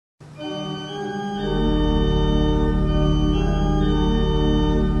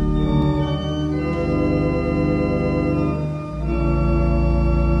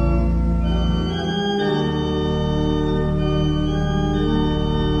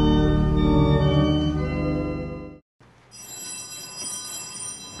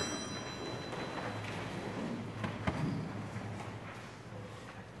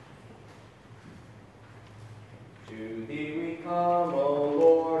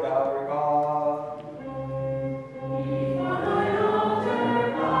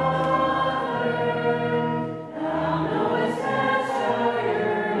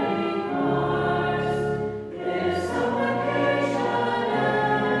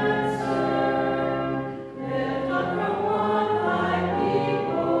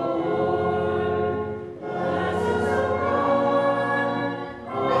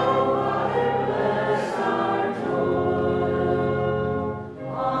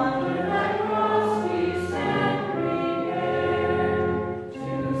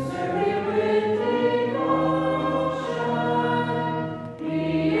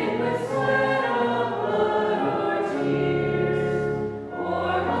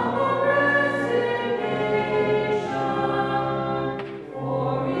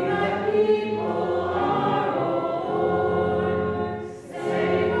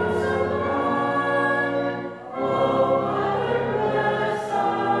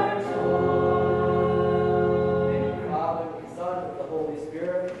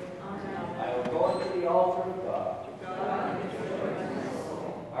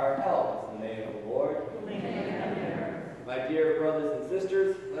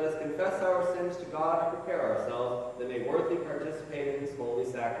let us confess our sins to God and prepare ourselves that may worthily participate in this holy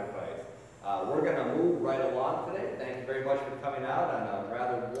sacrifice. We're going to move right along today. Thank you very much for coming out on a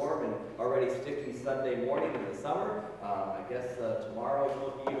rather warm and already sticky Sunday morning in the summer. I guess tomorrow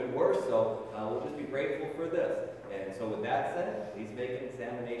will be even worse, so we'll just be grateful for this. And so with that said, please make an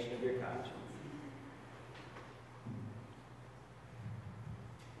examination of your conscience.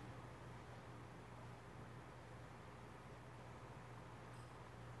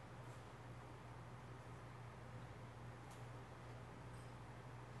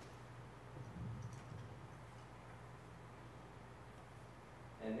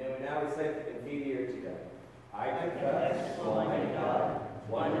 And then we now recite the Confiteor together. I confess, Almighty God,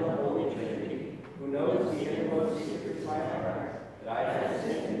 one and the Holy Trinity, who knows the innermost secrets of my heart, that I have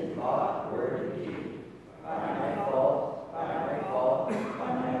sinned in thought, word, and deed. By my fault, by my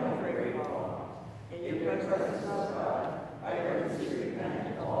great fault. In your presence, God, I earnestly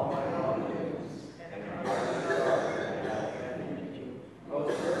repent of all my wrongdoings, and from my heart I have offended you.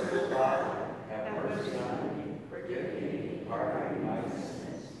 Most merciful God, have mercy on me, forgive me, pardon my sins.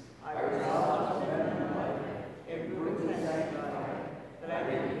 I resolve to spend my life, improve and sanctify, that I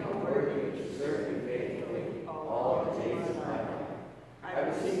may become worthy to serve you faithfully all the days of my life. I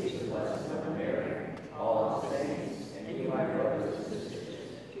beseech the blessing of Mary, all the saints, and you, my brothers and sisters,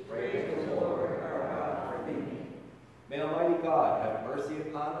 to pray to the Lord our God for me. May Almighty God have mercy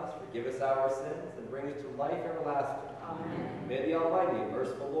upon us, forgive us our sins, and bring us to life everlasting. Amen. May the Almighty and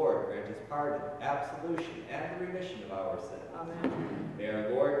merciful Lord grant us pardon, absolution, and the remission of our sins. Amen. May our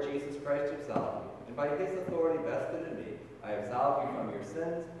Lord Jesus Christ absolve you, and by his authority vested in me, I absolve you from your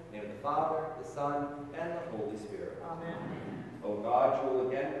sins, in the name of the Father, the Son, and the Holy Spirit. Amen. O God, you will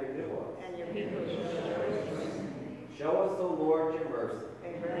again renew us. And your people shall rejoice in your name. Show us, O Lord, your mercy.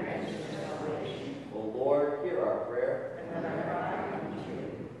 And grant us your salvation. O Lord, hear our prayer. And let our cry come to you.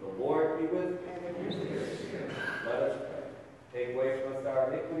 The Lord be with you. And with your spirit. Let us pray. Take away from us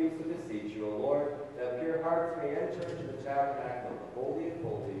our iniquities, we beseech you, O Lord, that pure hearts may enter into the tabernacle of the Holy of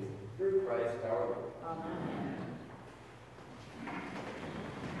Holies, through Christ our Lord. Amen.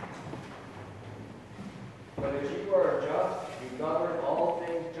 But as you are just, you govern all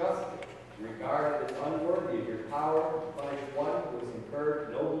things justly. You regard it as unworthy of your power to punish one who has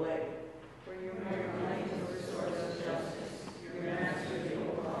incurred no blame. For your very light is the source of justice. Your mastery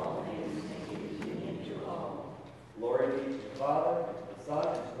over all things and gives union to all. Glory be to the Father, and to the Son,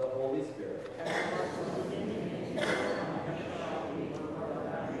 and to the Holy Spirit. As it was in the beginning, is now, and ever shall be, world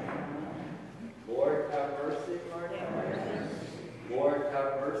without end. Lord, have mercy. Lord, have mercy. Lord, have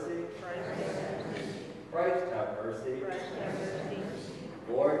mercy. Christ, have mercy. Christ, have mercy. Christ, have mercy.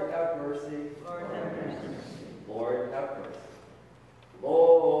 Lord, have mercy. Lord, have mercy. Lord, have mercy.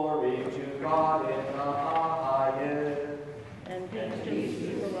 Glory to God in the highest. And peace to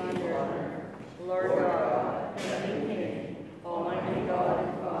people on earth. Lord God, heavenly King, Almighty God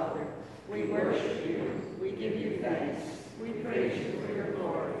and Father, we worship you, we give you thanks, we praise you for your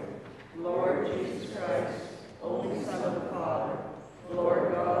glory. Lord Jesus Christ, only Son of the Father,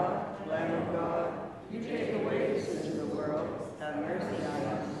 Lord God, Lamb of God, you take away the sins of the world, have mercy on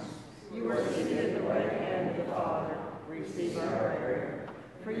us. You are seated at the right hand of the Father, receive our prayer.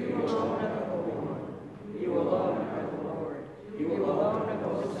 For you alone are the Holy One, you alone are the Lord, you alone are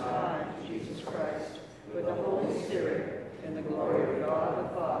Most High, Jesus Christ, with the Holy Spirit, in the glory of God the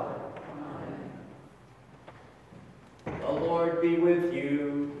Father. Amen. The Lord be with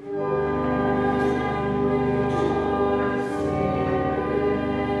you.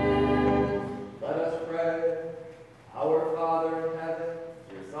 Let us pray. Our Father in heaven,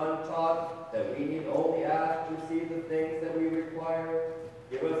 your Son taught that we need only ask to receive the things that we require.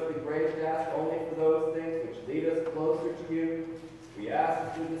 Give us the grace to ask only for those things which lead us closer to you. We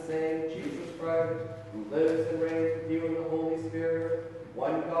ask through the same Jesus Christ, who lives and reigns with you in the Holy Spirit,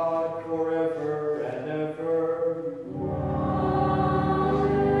 one God, forever and ever.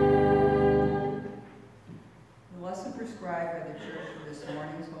 The lesson prescribed by the Church for this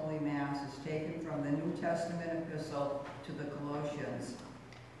morning's Holy Mass is taken from the New Testament epistle to the Colossians.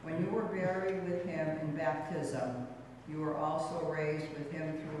 When you were buried with him in baptism, you were also raised with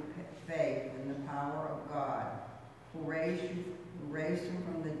him through faith in the power of God, who raised him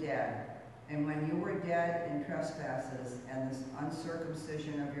from the dead. And when you were dead in trespasses and the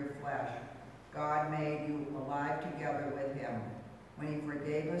uncircumcision of your flesh, God made you alive together with him, when he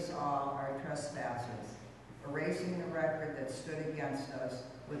forgave us all our trespasses, erasing the record that stood against us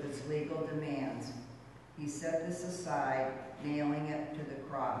with its legal demands. He set this aside, nailing it to the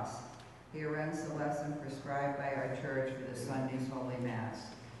cross. Here ends the lesson prescribed by our church for this Sunday's Holy Mass.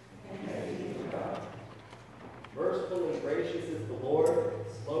 Thanks be to God. Merciful and gracious is the Lord,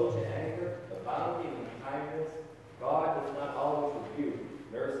 slow to anger, abounding in kindness. God does not always rebuke,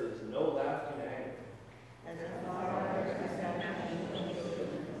 nurses no lasting anger. As the Father has compassion on the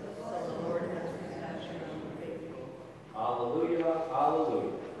children, so the Lord has compassion on the faithful. Alleluia,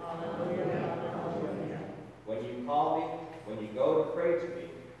 alleluia. Hallelujah, hallelujah. When you call me, when you go to pray to me,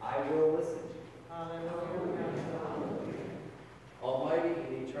 I will listen to you. Hallelujah, hallelujah. Almighty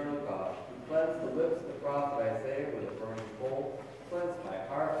and eternal God, who cleansed the lips of the prophet Isaiah with a burning coal, cleanse my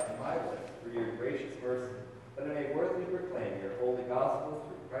heart and my lips through your gracious mercy, that I may worthily proclaim your holy gospel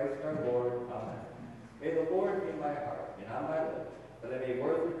through Christ our Lord. Amen. May the Lord be in my heart and on my lips, that I may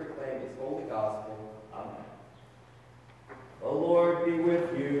worthily proclaim his holy gospel. Amen. The Lord be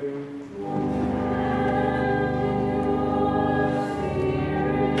with you.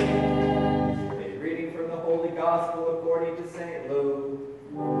 A reading from the Holy Gospel according to St. Luke.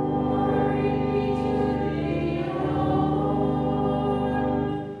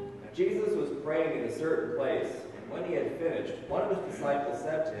 Jesus was praying in a certain place, and when he had finished, one of his disciples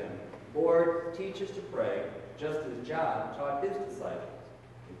said to him, Lord, teach us to pray, just as John taught his disciples.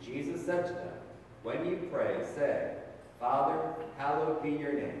 And Jesus said to them, when you pray, say, Father, hallowed be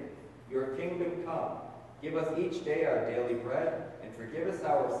your name. Your kingdom come. Give us each day our daily bread, and forgive us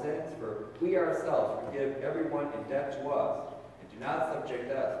our sins, for we ourselves forgive everyone in debt to us, and do not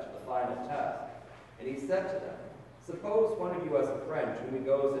subject us to the final test. And he said to them, suppose one of you has a friend to whom he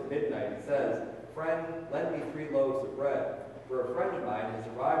goes at midnight and says, Friend, lend me 3 loaves of bread, for a friend of mine has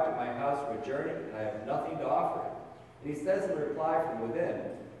arrived at my house from a journey, and I have nothing to offer him. And he says in reply from within,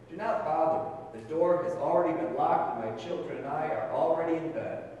 Do not bother me. The door has already been locked, and my children and I are already in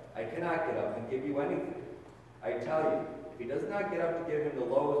bed. I cannot get up and give you anything. I tell you, if he does not get up to give him the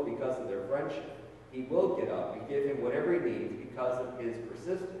loaves because of their friendship, he will get up and give him whatever he needs because of his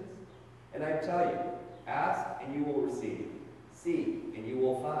persistence. And I tell you, ask and you will receive. Seek and you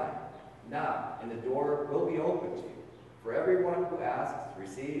will find. Knock and the door will be opened to you. For everyone who asks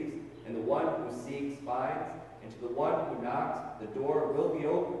receives, and the one who seeks finds, and to the one who knocks the door will be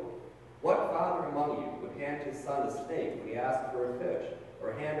opened. What father among you would hand his son a snake when he asks for a fish,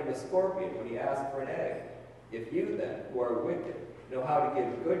 or hand him a scorpion when he asks for an egg? If you then, who are wicked, know how to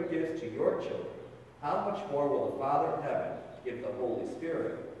give good gifts to your children, how much more will the Father in heaven give the Holy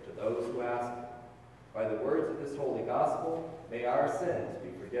Spirit to those who ask him? By the words of this holy gospel, may our sins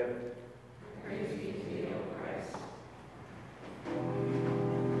be forgiven. Praise be to you, O Christ.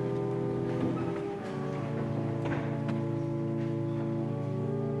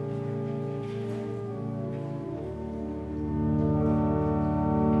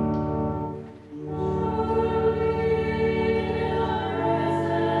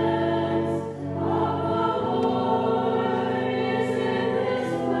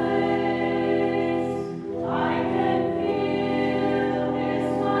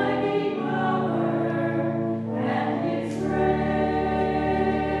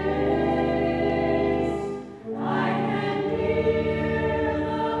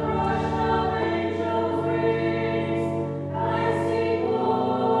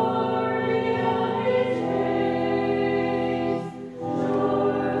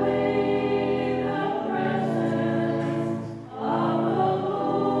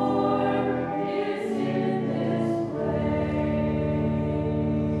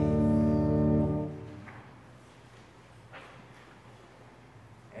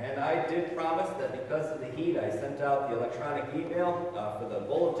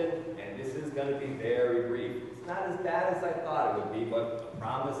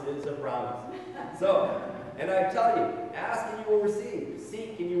 And I tell you, ask and you will receive,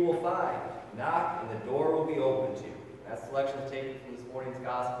 seek and you will find, knock and the door will be open to you. That selection is taken from this morning's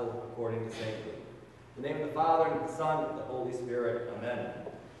Gospel according to St. Luke. In the name of the Father, and of the Son, and of the Holy Spirit. Amen.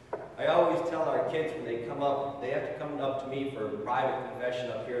 I always tell our kids when they come up, they have to come up to me for private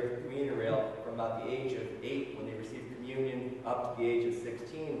confession up here at the communion rail from about the age of 8 when they receive communion up to the age of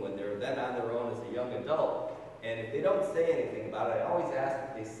 16 when they're then on their own as a young adult. And if they don't say anything about it, I always ask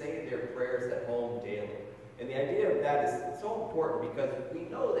if they say their prayers at home daily. And the idea of that is it's so important because we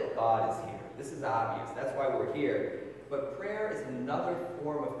know that God is here. This is obvious. That's why we're here. But prayer is another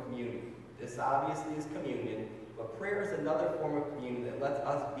form of communion. This obviously is communion, but prayer is another form of communion that lets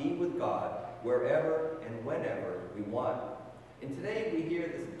us be with God wherever and whenever we want. And today we hear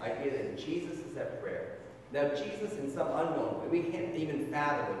this idea that Jesus is at prayer. Now Jesus, in some unknown way, we can't even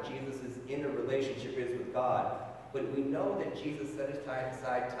fathom what Jesus' inner relationship is with God, but we know that Jesus set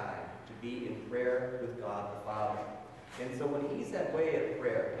aside time to be in prayer with God the Father. And so when he's that way at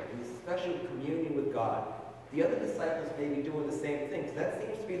prayer, in this special communion with God, the other disciples may be doing the same thing, because that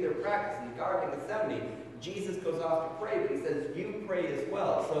seems to be their practice. In the Garden of Gethsemane, Jesus goes off to pray, but he says, you pray as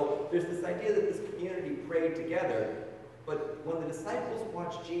well. So there's this idea that this community prayed together. But when the disciples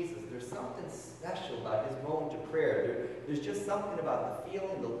watch Jesus, there's something special about his moment of prayer. There's just something about the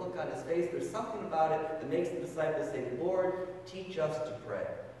feeling, the look on his face. There's something about it that makes the disciples say, Lord, teach us to pray.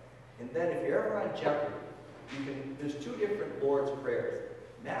 And then if you're ever on Jeopardy, there's two different Lord's Prayers.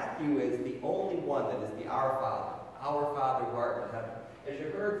 Matthew is the only one that is the Our Father who art in heaven. As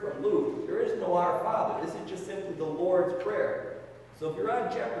you heard from Luke, there is no Our Father. This is just simply the Lord's Prayer. So if you're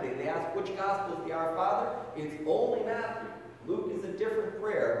on Jeopardy and they ask which gospel is the Our Father, it's only Matthew. Luke is a different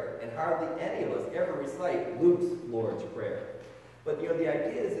prayer, and hardly any of us ever recite Luke's Lord's Prayer. But the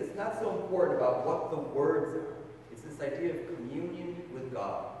idea is it's not so important about what the words are. It's this idea of communion with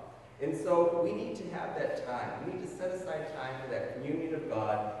God. And so we need to have that time. We need to set aside time for that communion of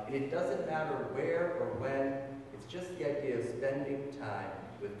God, and it doesn't matter where or when. It's just the idea of spending time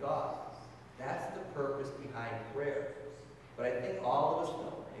with God. That's the purpose behind prayer. But I think all of us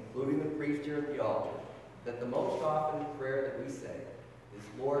know, including the priest here at the altar, that the most often prayer that we say is,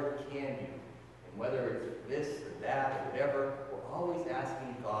 Lord, can you? And whether it's this or that or whatever, we're always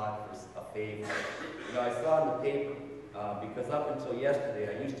asking God for a favor. I saw in the paper, because up until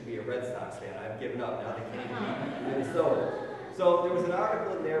yesterday, I used to be a Red Sox fan. I've given up. Now they can't even beat Minnesota. So there was an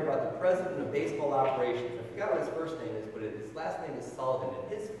article in there about the president of baseball operations. I forgot what his first name is, but his last name is Sullivan.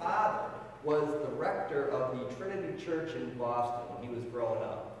 And his father was the rector of the Trinity Church in Boston when he was growing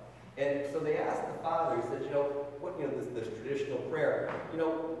up. And so they asked the father, he said, this traditional prayer,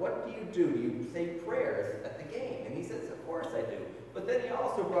 what do? Do you say prayers at the game? And he says, of course I do. But then he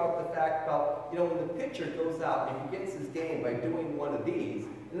also brought up the fact about, when the pitcher goes out and he begins his game by doing one of these,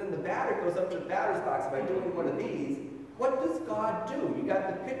 and then the batter goes up to the batter's box by doing one of these, what does God do? You got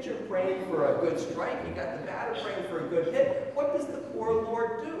the pitcher praying for a good strike, you got the batter praying for a good hit. What does the poor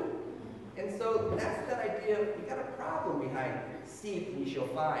Lord do? And so that's that idea. We got a problem behind seek and you shall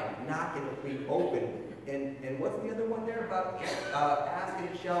find, knock and it will be open. And what's the other one there about ask and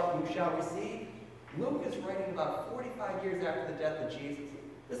you shall receive? Luke is writing about 45 years after the death of Jesus.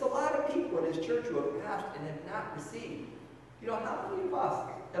 There's a lot of people in his church who have asked and have not received. How many of us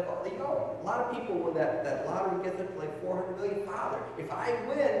have, a lot of people when that lottery gets up to like $400 million, Father, if I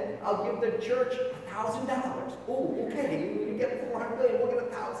win, I'll give the church $1,000. Oh, okay, you get $400 million, we'll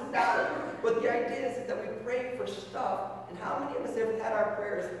get $1,000. But the idea is that we pray for stuff, and how many of us have had our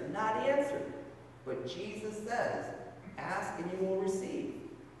prayers not answered? But Jesus says, ask and you will receive.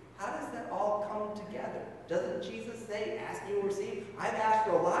 How does that all come together? Doesn't Jesus say, ask and you will receive? I've asked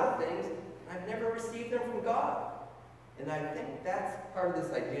for a lot of things, and I've never received them from God. And I think that's part of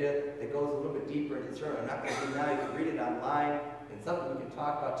this idea that goes a little bit deeper into the sermon. I'm not going to do now. You can read it online, and something we can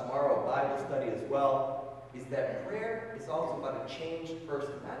talk about tomorrow, a Bible study as well, is that prayer is also about a changed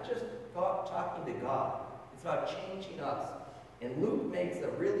person, not just talking to God. It's about changing us. And Luke makes a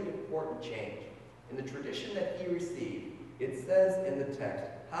really important change. In the tradition that he received, it says in the text,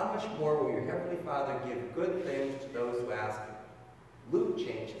 how much more will your Heavenly Father give good things to those who ask him? Luke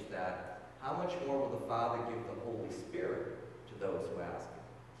changes that. How much more will the Father give the Holy Spirit to those who ask him?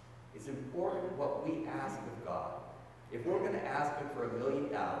 It's important what we ask of God. If we're going to ask him for $1 million,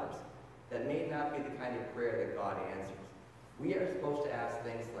 that may not be the kind of prayer that God answers. We are supposed to ask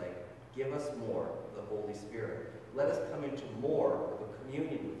things like, give us more of the Holy Spirit. Let us come into more of a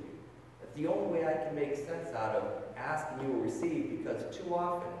communion with you. That's the only way I can make sense out of ask and you will receive, because too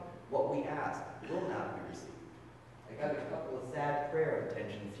often what we ask will not be received. I got a couple of sad prayer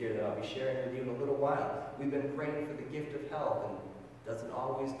intentions here that I'll be sharing with you in a little while. We've been praying for the gift of health, and it doesn't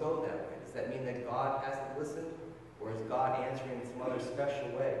always go that way. Does that mean that God hasn't listened? Or is God answering in some other special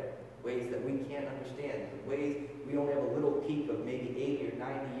way? Ways that we can't understand. Ways we only have a little peek of maybe 80 or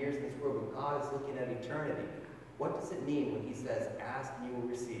 90 years in this world, but God is looking at eternity. What does it mean when he says, ask and you will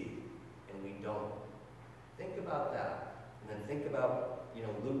receive, and we don't? Think about that. And then think about,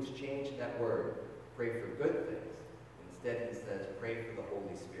 Luke's changed that word. Pray for good things. Instead, he says, pray for the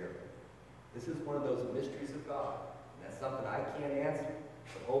Holy Spirit. This is one of those mysteries of God. And that's something I can't answer.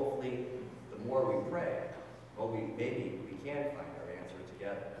 But hopefully, the more we pray, maybe we can find our answer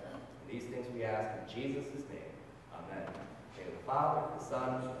together. And these things we ask in Jesus' name. Amen. In the name of the Father, the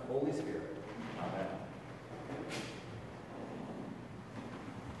Son, and the Holy Spirit. Amen.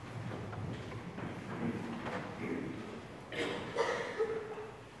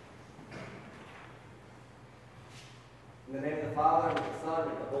 In the name of the Father, and the Son,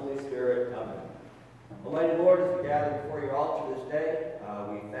 and the Holy Spirit. Amen. Almighty Lord, as we gather before your altar this day,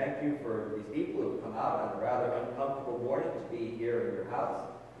 we thank you for these people who have come out on a rather uncomfortable morning to be here in your house.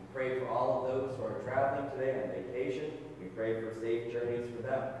 We pray for all of those who are traveling today on vacation. We pray for safe journeys for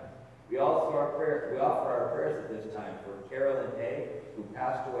them. We offer our prayers at this time for Carolyn A., who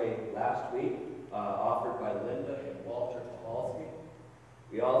passed away last week, offered by Linda and Walter Kowalski.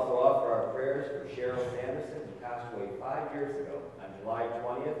 We also offer our prayers for Cheryl Sanderson, who passed away 5 years ago on July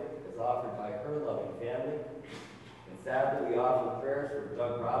 20th, as offered by her loving family. And sadly, we offer prayers for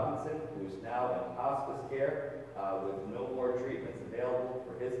Doug Robinson, who is now in hospice care with no more treatments available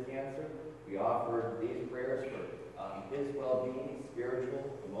for his cancer. We offer these prayers for his well-being, spiritual,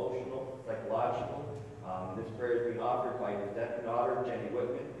 emotional, psychological. This prayer is being offered by his daughter, Jenny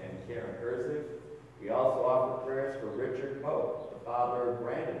Whitman, and Karen Herzig. We also offer prayers for Richard Poe, the father of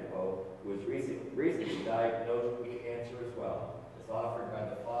Brandon Poe, who was recently diagnosed with cancer as well. It's offered by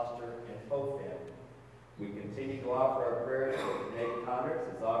the Foster and Poe family. We continue to offer our prayers for Meg Connors.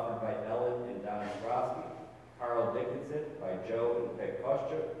 It's offered by Ellen and Don Skrosky, Carl Dickinson by Joe and Peg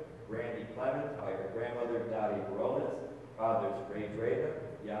Kostya, Randy Clement by her grandmother Dottie Barones, fathers Ray Dreda,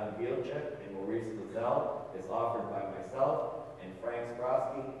 Jan Bielchek, and Maurice Lizelle is offered by myself, and Frank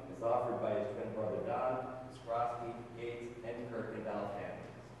Skrosky is offered by his twin brother Don, Skrosky, Gates, and Kirkendall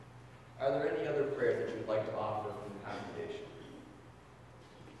families. Are there any other prayers that you would like to offer from the congregation?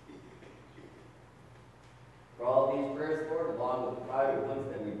 For all these prayers, Lord, along with the private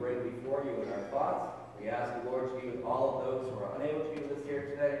ones that we bring before you in our thoughts, we ask the Lord to be with all of those who are unable to be with us here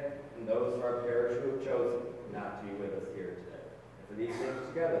today, and those of our parish who have chosen not to be with us here today. And for these things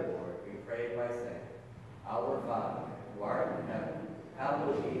together, Lord, we pray by saying, Our Father, who art in heaven,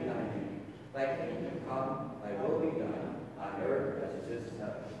 hallowed be thy name. Thy kingdom come, thy will be done, on earth as it is in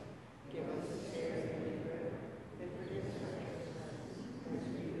heaven. Give us this day our daily bread, and forgive us our trespasses, as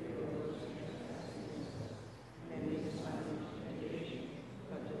we forgive those who trespass against us. And lead us not into temptation,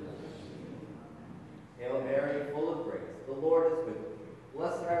 but deliver us from evil. Hail Mary, full of grace, the Lord is with thee.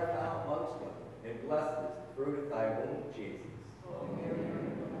 Blessed art thou amongst women, and blessed is the fruit of thy womb, Jesus. Holy Mary,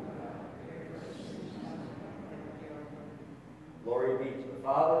 Mother of God, pray for us sinners now and at the hour of our death. Glory be to the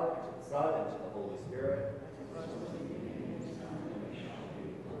Father, and to the Son, and to the Holy Spirit. As it was in the beginning, is now, and ever shall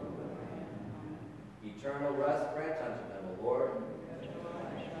be, world without end. Amen. Eternal rest grant unto them, O Lord. As your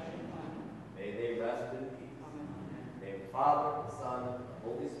light shine upon them. May they rest in peace. Amen. In the name of the Father, the Son, and the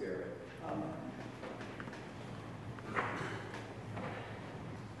Holy Spirit. Amen.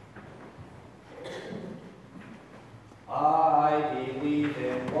 I believe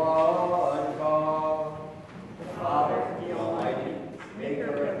in one God, The Father, the Almighty, maker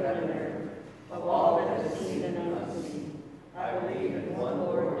of heaven and earth, of all that is seen and unseen. I believe in one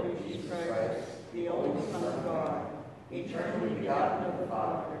Lord Jesus Christ, the only Son of God, eternally begotten of the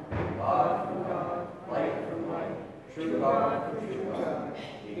Father, God from God, light from light, true God from true God,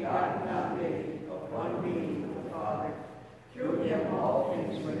 begotten, not made, of one being with the Father. Through him all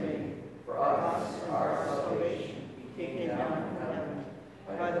things were made. For us, for our salvation, he came down from heaven.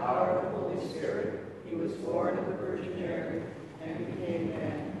 By the power of the Holy Spirit, he was born of the Virgin Mary and became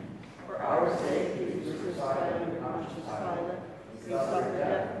man. For our sake, he was crucified under Pontius Pilate. He suffered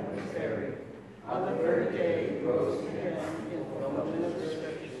death and was buried. On the third day, he rose again in fulfillment of the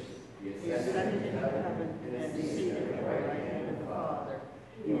Scriptures. He ascended into heaven and is seated at the right hand of the Father.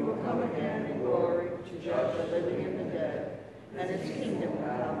 He will come again in glory to judge the living and the dead, and his kingdom will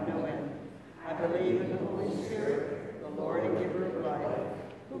have no end. I believe in the Holy Spirit, the Lord and giver of life,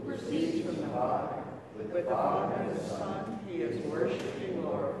 who proceeds from the Father. With the Father and the Son, he is worshipped and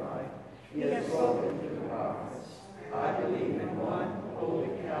glorified. He has spoken through the prophets. I believe in one holy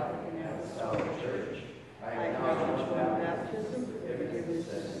Catholic and Apostolic Church. I acknowledge one baptism for the forgiveness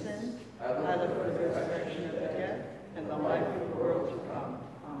of sin. I look for the resurrection of the dead and the life of the world to come.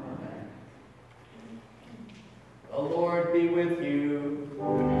 Amen. The Lord be with you.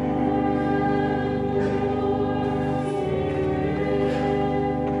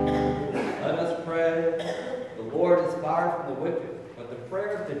 Let us pray. The Lord is far from the wicked, but the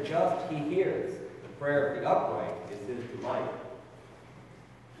prayer of the just he hears. The prayer of the upright is his delight.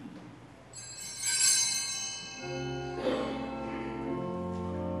 We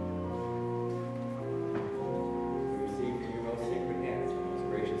receive from your most sacred hands, most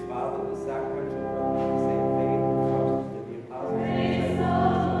gracious Father, the sacrament of the same faith and trust that the apostles. Praise the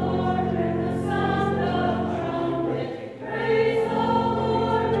Lord with the sound of trumpet. Praise the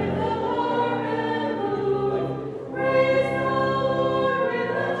Lord with the harp and lute. Praise the Lord with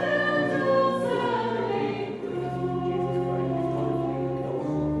the gentle sounding flute.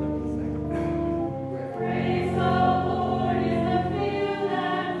 Praise the Lord in the field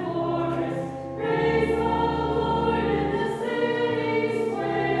and forest. Praise the Lord in the city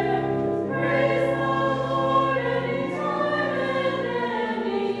square. Praise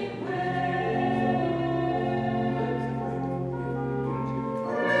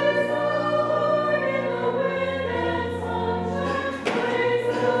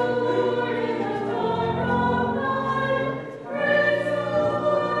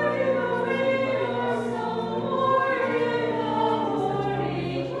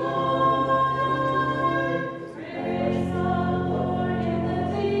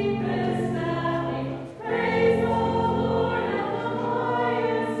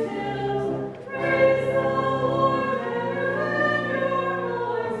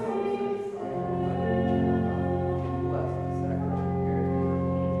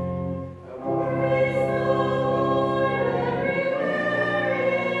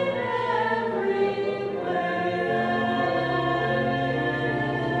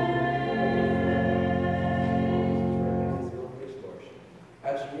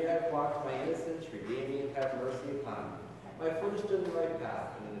As for me, I flocked my innocence, redeem me and have mercy upon me. My foot stood in the right path,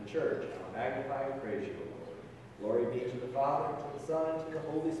 and in the church I will magnify and praise you, O Lord. Glory be to the Father, to the Son, and to the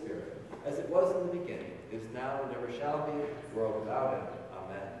Holy Spirit, as it was in the beginning, is now, and never shall be, world without end.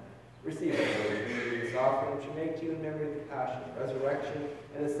 Amen. Receive it, Lord, in this offering which we make to you in memory of the passion, resurrection,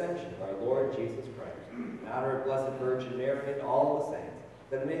 and ascension of our Lord Jesus Christ. In honor of Blessed Virgin Mary and all the saints,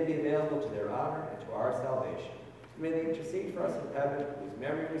 that it may be available to their honor and to our salvation. May they intercede for us in heaven, whose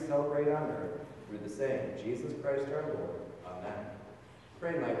memory we celebrate on earth, through the same Jesus Christ our Lord. Amen.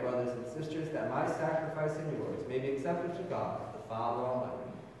 Pray, my brothers and sisters, that my sacrifice and yours may be accepted to God, the Father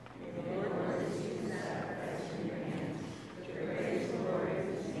Almighty. May the Lord receive the sacrifice from your hands, for the praise and glory of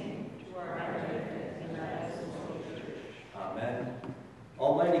his name, to our benefit and that of his holy church. Amen.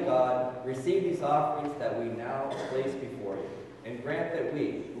 Almighty God, receive these offerings that we now place before you, and grant that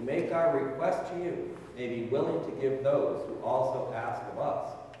we, who make our request to you, may be willing to give those who also ask of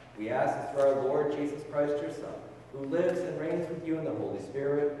us. We ask this through our Lord Jesus Christ, your Son, who lives and reigns with you in the Holy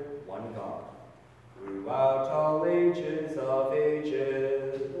Spirit, one God, throughout all ages of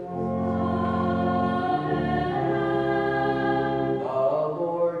ages. Amen. The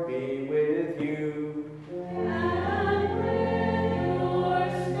Lord be with you. And with your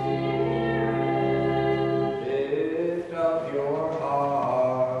spirit. Lift up your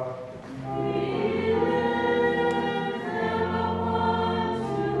heart.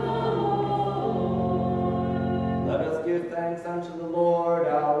 Give thanks unto the Lord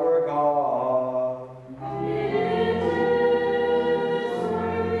our God. It is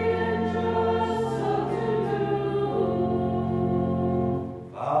worthy and just so to do.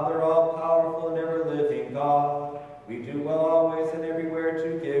 Father, all-powerful and ever-living God, we do well always and everywhere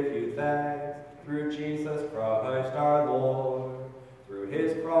to give you thanks, through Jesus Christ our Lord. Through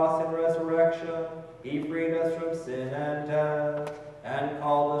his cross and resurrection, he freed us from sin and death, and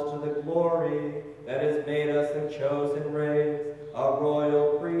called us to the glory that has made us a chosen race, a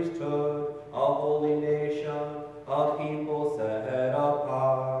royal priesthood, a holy nation, a people set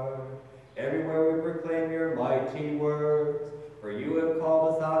apart. Everywhere we proclaim your mighty words, for you have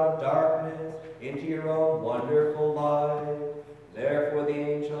called us out of darkness into your own wonderful light. Therefore the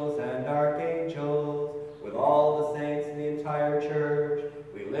angels and archangels, with all the saints in the entire church,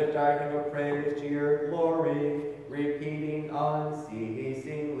 we lift our hymn of praise to your glory, repeating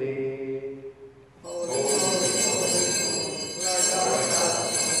unceasingly. Holy, holy, holy, Lord God of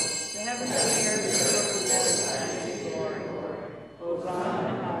gods, the heavens and the earth are full of majesty and glory. Hosanna in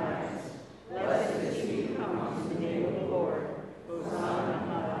the highest. Blessed is he who comes in the name of the Lord. Hosanna in the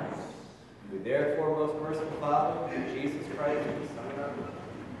highest. We therefore, most merciful Father, through Jesus Christ, your Son, and our Lord,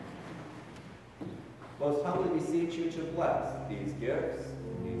 most humbly beseech you to bless these gifts,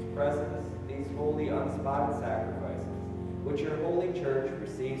 these presents, these holy unspotted sacrifices, which your holy church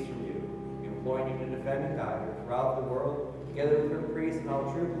receives from you, imploring you to defend and guide her throughout the world, together with her priests and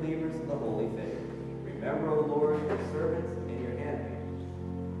all true believers in the holy faith. Remember, O Lord, your servants and your handmaidens.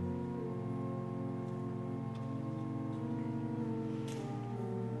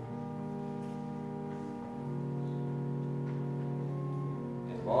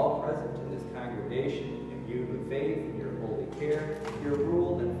 And all present in this congregation, imbued with faith in your holy care, your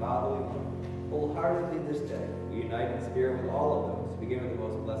rule and fatherly love, wholeheartedly this day, we unite in spirit with all of those, beginning with the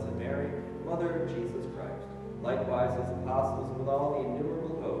most blessed Mary, Mother of Jesus Christ, likewise as apostles, and with all the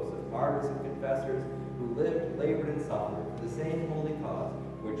innumerable hosts of martyrs and confessors who lived, labored, and suffered for the same holy cause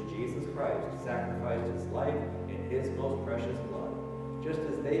which Jesus Christ sacrificed his life in his most precious blood. Just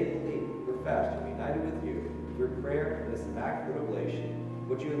as they believed, professed, and united with you through prayer and this immaculate oblation,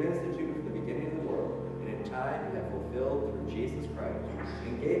 which you have instituted from the beginning of the world, and in time have fulfilled through Jesus Christ,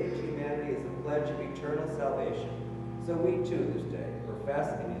 and gave it to humanity as a pledge of eternal salvation. So we too this day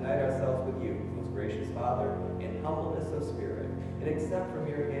profess and unite ourselves with you, most gracious Father, in humbleness of spirit, and accept from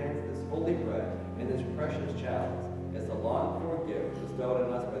your hands this holy bread and this precious chalice as the longed-for gift bestowed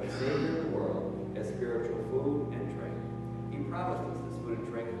on us by the Savior of the world as spiritual food and drink. He promised us this food and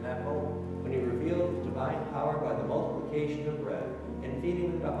drink in that moment when he revealed his divine power by the multiplication of bread and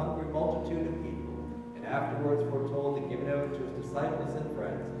feeding with a hungry multitude of people, and afterwards foretold and given out to his disciples and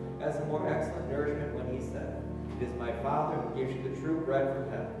friends as a more excellent nourishment when he said, "It is my Father who gives you the true bread from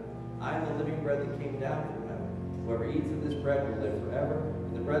heaven. I am the living bread that came down from heaven. Whoever eats of this bread will live forever,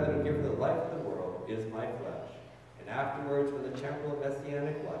 and the bread that will give the life of the world is my flesh." And afterwards, when the temporal and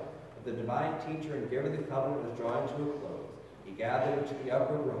messianic life of the divine teacher and giver of the covenant was drawing to a close, he gathered into the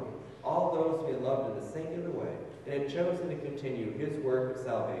upper room all those who had loved in the sinking away and had chosen to continue his work of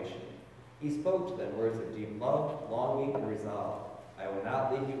salvation. He spoke to them words of deep love, longing, and resolve. "I will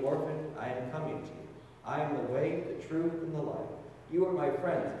not leave you orphaned. I am coming to you. I am the way, the truth, and the life. You are my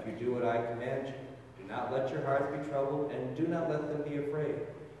friends if you do what I command you. Do not let your hearts be troubled, and do not let them be afraid.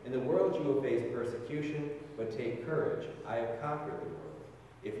 In the world you will face persecution, but take courage. I have conquered the world.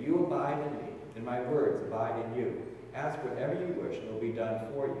 If you abide in me, and my words abide in you, ask whatever you wish, and it will be done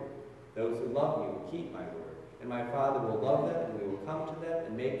for you. Those who love me will keep my word, and my Father will love them, and we will come to them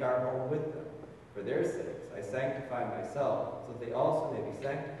and make our home with them. For their sakes I sanctify myself, so that they also may be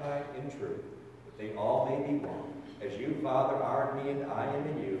sanctified in truth, that they all may be one. As you, Father, are in me and I am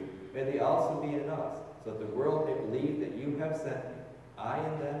in you, may they also be in us, so that the world may believe that you have sent me, I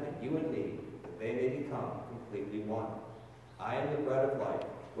in them and you in me, that they may become completely one. I am the bread of life.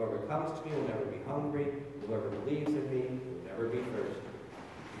 Whoever comes to me will never be hungry, and whoever believes in me will never be thirsty.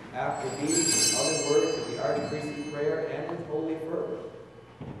 After these and other words of the archpriestly prayer and with holy fervor,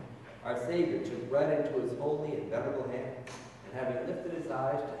 our Savior took bread into his holy and venerable hands, and having lifted his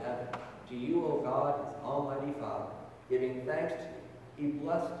eyes to heaven, to you, O God, his almighty Father, giving thanks to you, he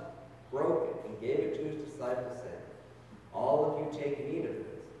blessed it, broke it, and gave it to his disciples, saying, all of you take and eat of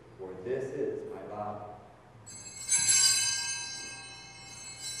this, for this is my body.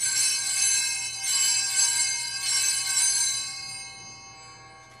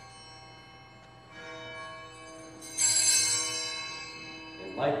 In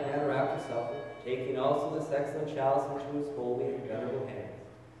like manner after supper, taking also this excellent chalice into his holy and venerable hands,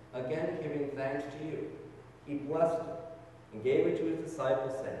 again giving thanks to you, he blessed it, and gave it to his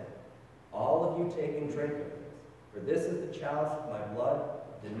disciples, saying, all of you take and drink of this, for this is the chalice of my blood,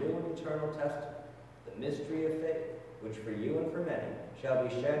 the new and eternal testament, the mystery of faith, which for you and for many shall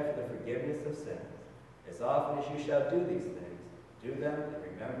be shed for the forgiveness of sins. As often as you shall do these things, do them in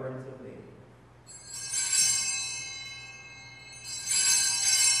remembrance of me.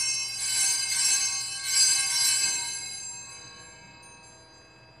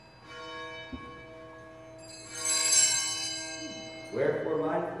 Wherefore,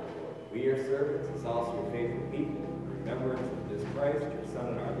 mindful, Lord, we your servants, as also your faithful people, in remembrance of this Christ, your Son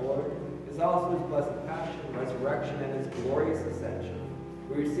and our Lord, is also his blessed passion, resurrection, and his glorious ascension,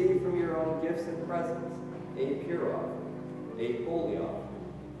 we receive from your own gifts and presents a pure offering, a holy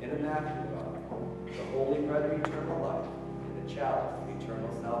offering, an immaculate offering, the holy bread of eternal life, and the chalice of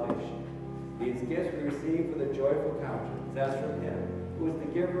eternal salvation. These gifts we receive with a joyful countenance, as from him, who is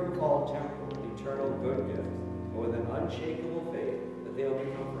the giver of all temporal and eternal good gifts, and with an unshakable faith, that they will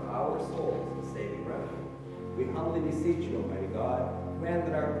become for our souls a saving remedy. We humbly beseech you, Almighty God, command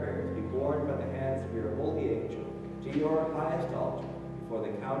that our prayers be borne by the hands of your holy angel to your highest altar, before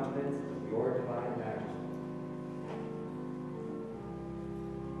the countenance of your divine majesty.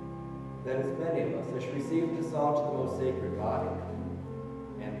 That as many of us as receive this altar the most sacred body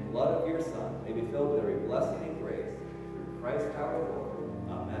and blood of your Son may be filled with every blessing and grace, through Christ our Lord.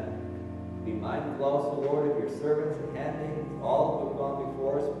 Amen. Be mindful also, Lord, of your servants and handmaidens, all who have gone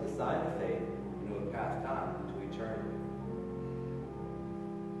before us with the sign of faith, and who have passed on into eternity.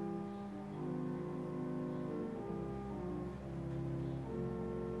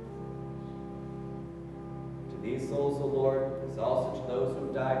 To these souls, O Lord, as also to those who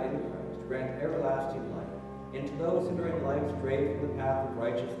have died in Christ, grant everlasting life, and to those who during life strayed from the path of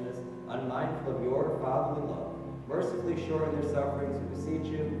righteousness, unmindful of your fatherly love, mercifully shorten their sufferings, we beseech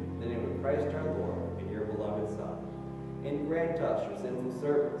you, in the name of Christ our Lord, and your beloved Son. And grant us, your sinful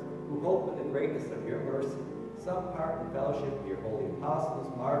servants, who hope in the greatness of your mercy, some part in fellowship with your holy apostles,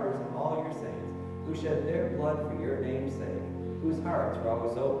 martyrs, and all your saints, who shed their blood for your name's sake, whose hearts are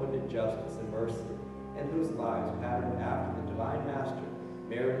always open to justice and mercy, and whose lives, patterned after the divine Master,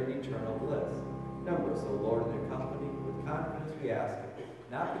 merited eternal bliss. Number us, O Lord, in their company. With confidence we ask it,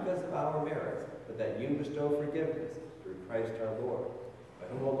 not because of our merits, but that you bestow forgiveness through Christ our Lord. By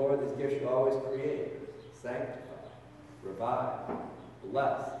whom, O Lord, these gifts you always create, sanctify, revive,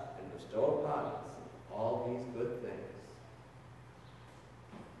 bless, and bestow upon us all these good things.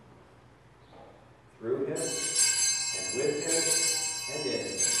 Through him, and with him, and in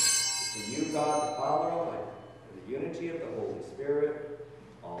him, to you, God the Father Almighty, in the unity of the Holy Spirit,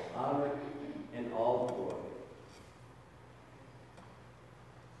 all honor and all glory.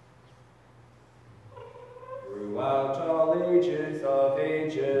 Throughout all ages of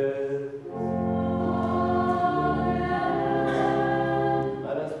ages. Amen.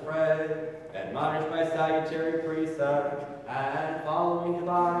 Let us pray, admonished by salutary precept, and following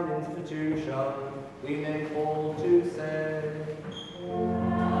divine institution, we make bold to say,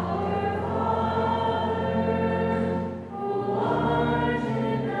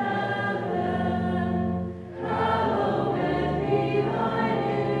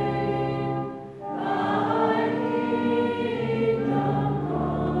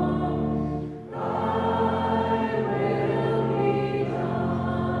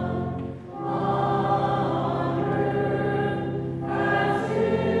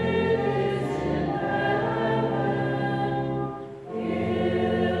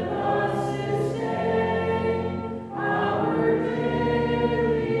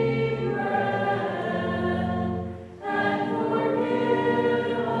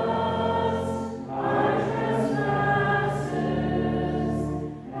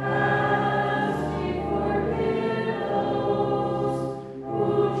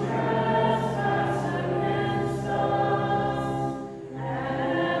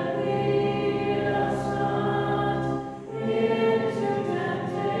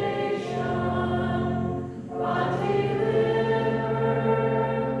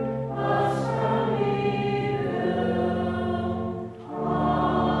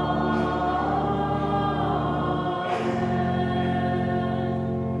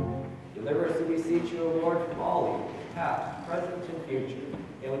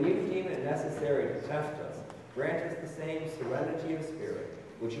 test us, grant us the same serenity of spirit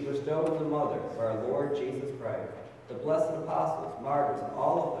which you bestowed on the mother of our Lord Jesus Christ, the blessed apostles, martyrs, and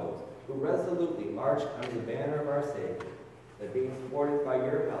all of those who resolutely marched under the banner of our Savior, that being supported by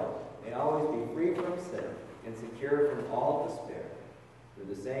your help, may always be free from sin and secure from all despair.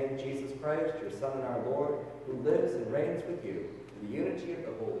 Through the same Jesus Christ, your Son and our Lord, who lives and reigns with you in the unity of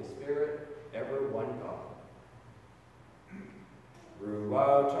the Holy Spirit, ever one God.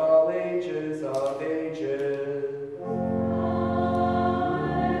 Throughout all ages of ages,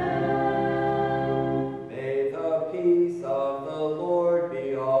 may the peace of the Lord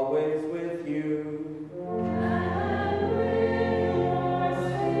be always with you. And with your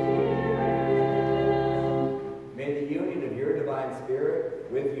spirit. May the union of your divine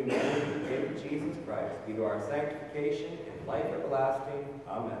Spirit with humanity in Jesus Christ be to our sanctification and life everlasting.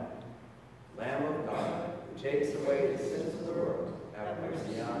 Amen. Lamb of God, who takes away the sins of the world, have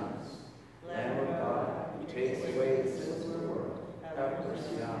mercy on us. Lamb of God, who takes away the sins of the world, have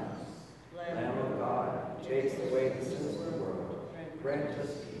mercy on us. Lamb of God, who takes away the sins of the world, grant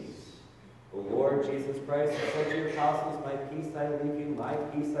us peace. O Lord Jesus Christ, who said to your apostles, my peace I leave you, my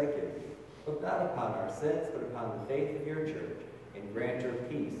peace I give you. Look not upon our sins, but upon the faith of your church, and grant her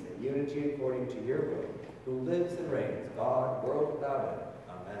peace and unity according to your will, who lives and reigns, God, world without end.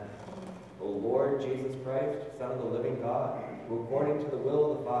 Amen. O Lord Jesus Christ, Son of the living God, who according to the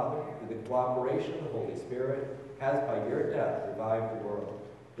will of the Father, through the cooperation of the Holy Spirit, has by your death revived the world,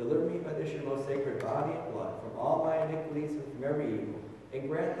 deliver me by this your most sacred body and blood from all my iniquities and from every evil, and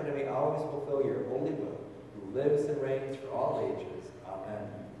grant that I may always fulfill your holy will, who lives and reigns for all ages. Amen.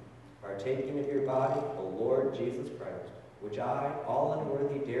 Partaking of your body, O Lord Jesus Christ, which I, all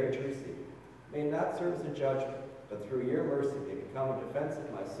unworthy, dare to receive, may not serve as a judgment, but through your mercy may become a defense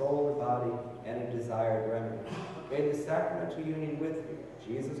of my soul and body and a desired remedy. May the sacramental union with you,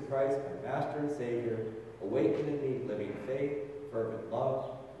 Jesus Christ, my Master and Savior, awaken in me living faith, fervent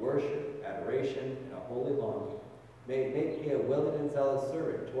love, worship, adoration, and a holy longing. May it make me a willing and zealous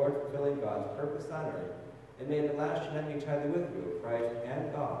servant toward fulfilling God's purpose on earth, and may the last unite me entirely with you, O Christ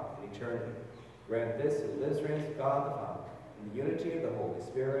and God, in eternity. Grant this who lives and reigns with God the Father, in the unity of the Holy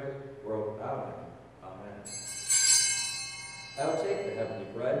Spirit, world without end. Amen. I will take the heavenly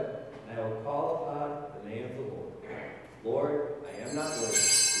bread, and I will call upon the name of the Lord. Lord, I am not worthy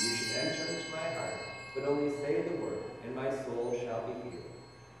that you should enter into my heart, but only say the word, and my soul shall be healed.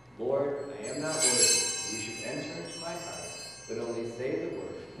 Lord, I am not worthy that you should enter into my heart, but only say the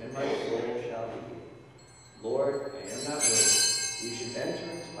word, and my soul shall be healed. Lord, I am not worthy that you should enter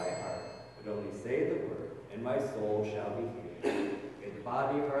into my heart, but only say the word, and my soul shall be healed. May the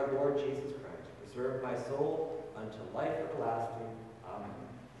body of our Lord Jesus Christ preserve my soul unto life everlasting. Amen.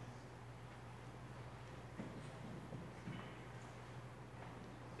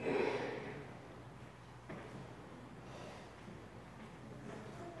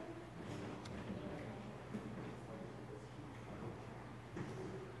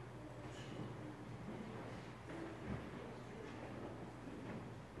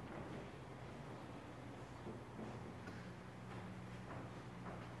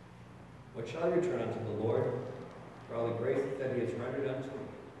 What shall I return unto the Lord for all the graces that he has rendered unto me?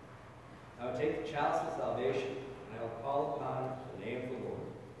 I will take the chalice of salvation, and I will call upon the name of the Lord.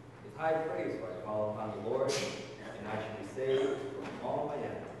 With high praise will I call upon the Lord, and I shall be saved from all my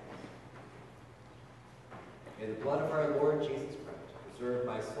enemies. May the blood of our Lord Jesus Christ preserve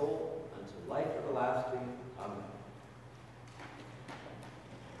my soul unto life everlasting. Amen.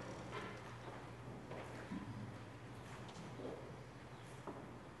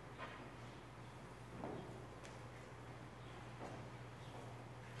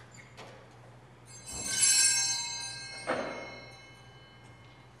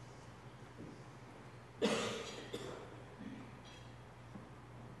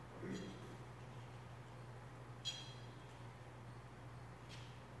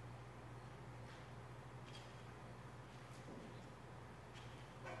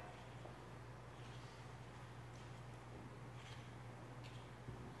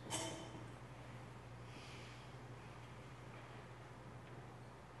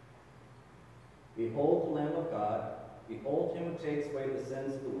 Behold the Lamb of God, behold him who takes away the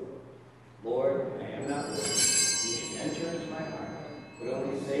sins of the world. Lord, I am not worthy that you should enter into my heart, but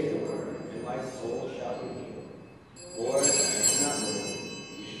only say the word, and my soul shall be healed. Lord, I am not worthy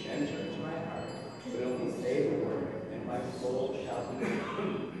that you should enter into my heart, but only say the word, and my soul shall be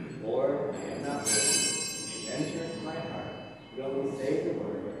healed. Lord, I am not worthy that you should enter into my heart, but only say the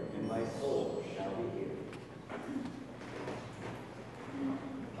word, and my soul shall be healed.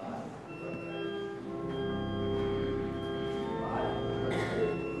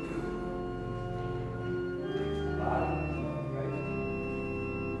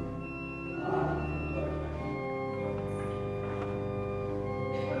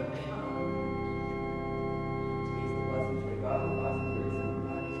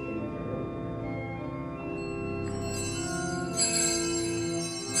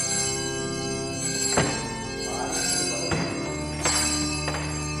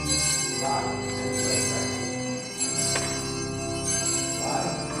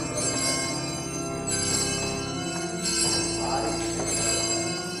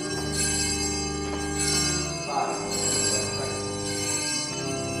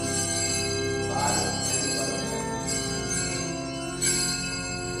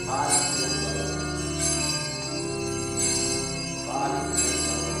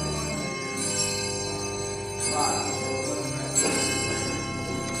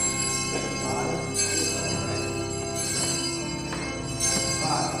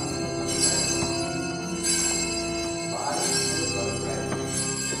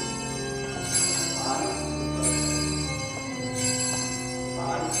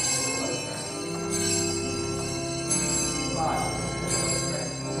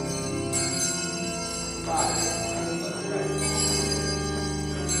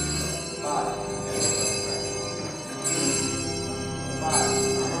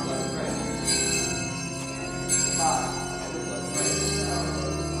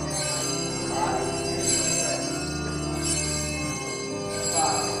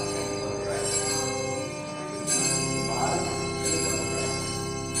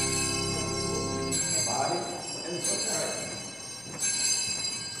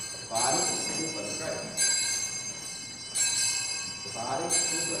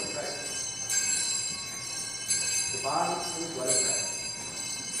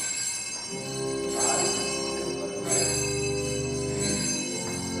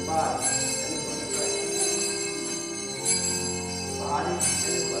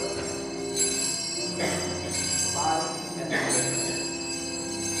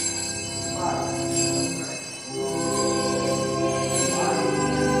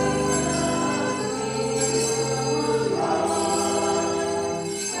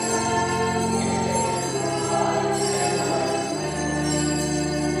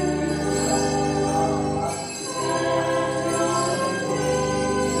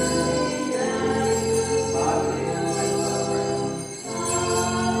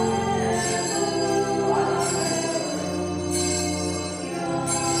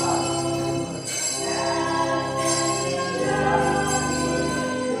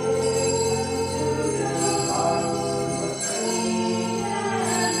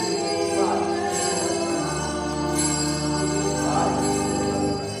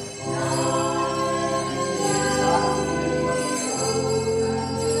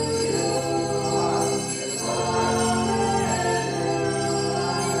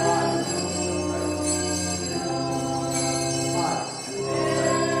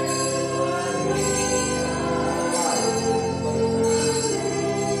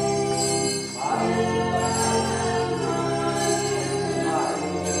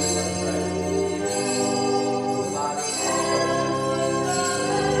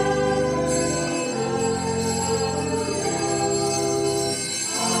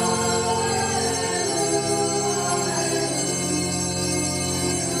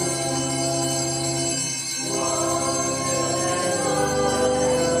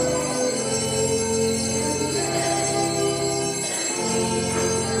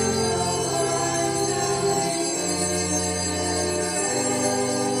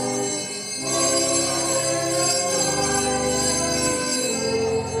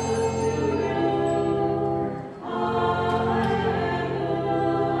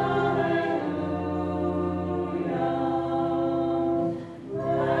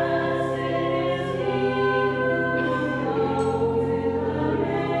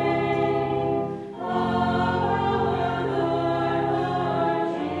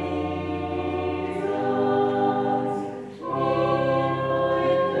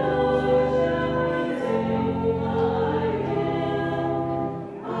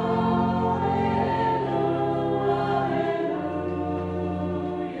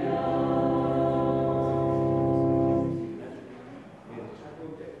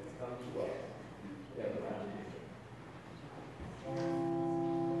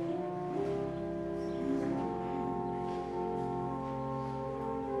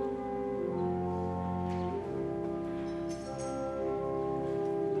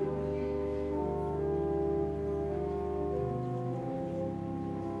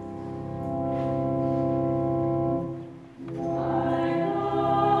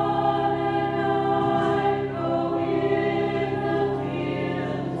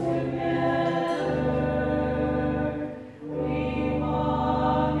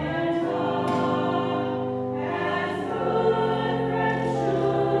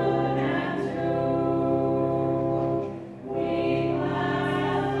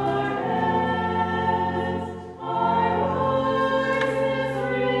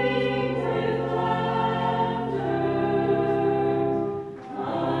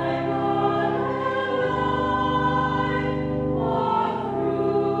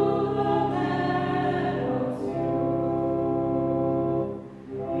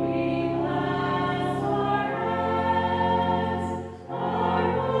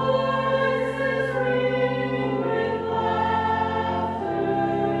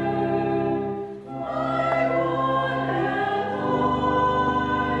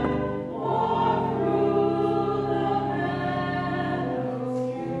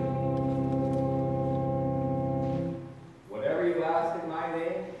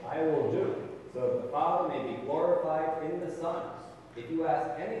 If you ask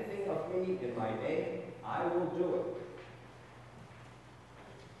anything of me in my name, I will do it.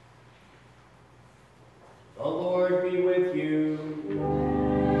 The Lord be with you. And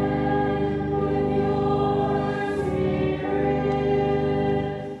with your spirit.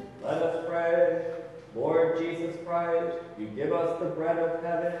 Let us pray. Lord Jesus Christ, you give us the bread of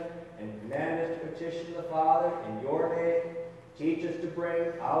heaven and command us to petition the Father in your name. Teach us to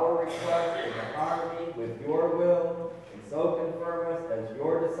bring our requests into harmony with your will, and so confirm us as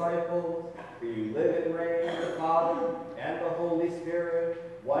your disciples. For you live and reign with the Father and the Holy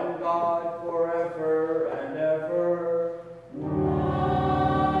Spirit, one God forever.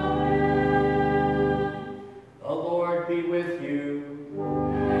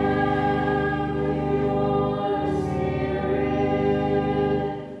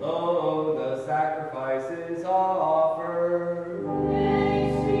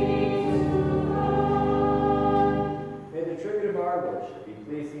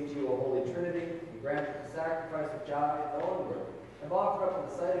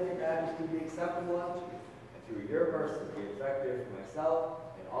 sight of your majesty be acceptable unto you, and through your mercy be effective for myself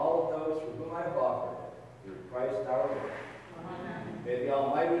and all of those for whom I have offered it, through Christ our Lord. Amen. May the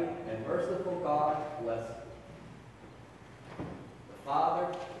Almighty and merciful God bless you, the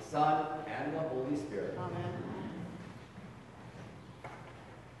Father,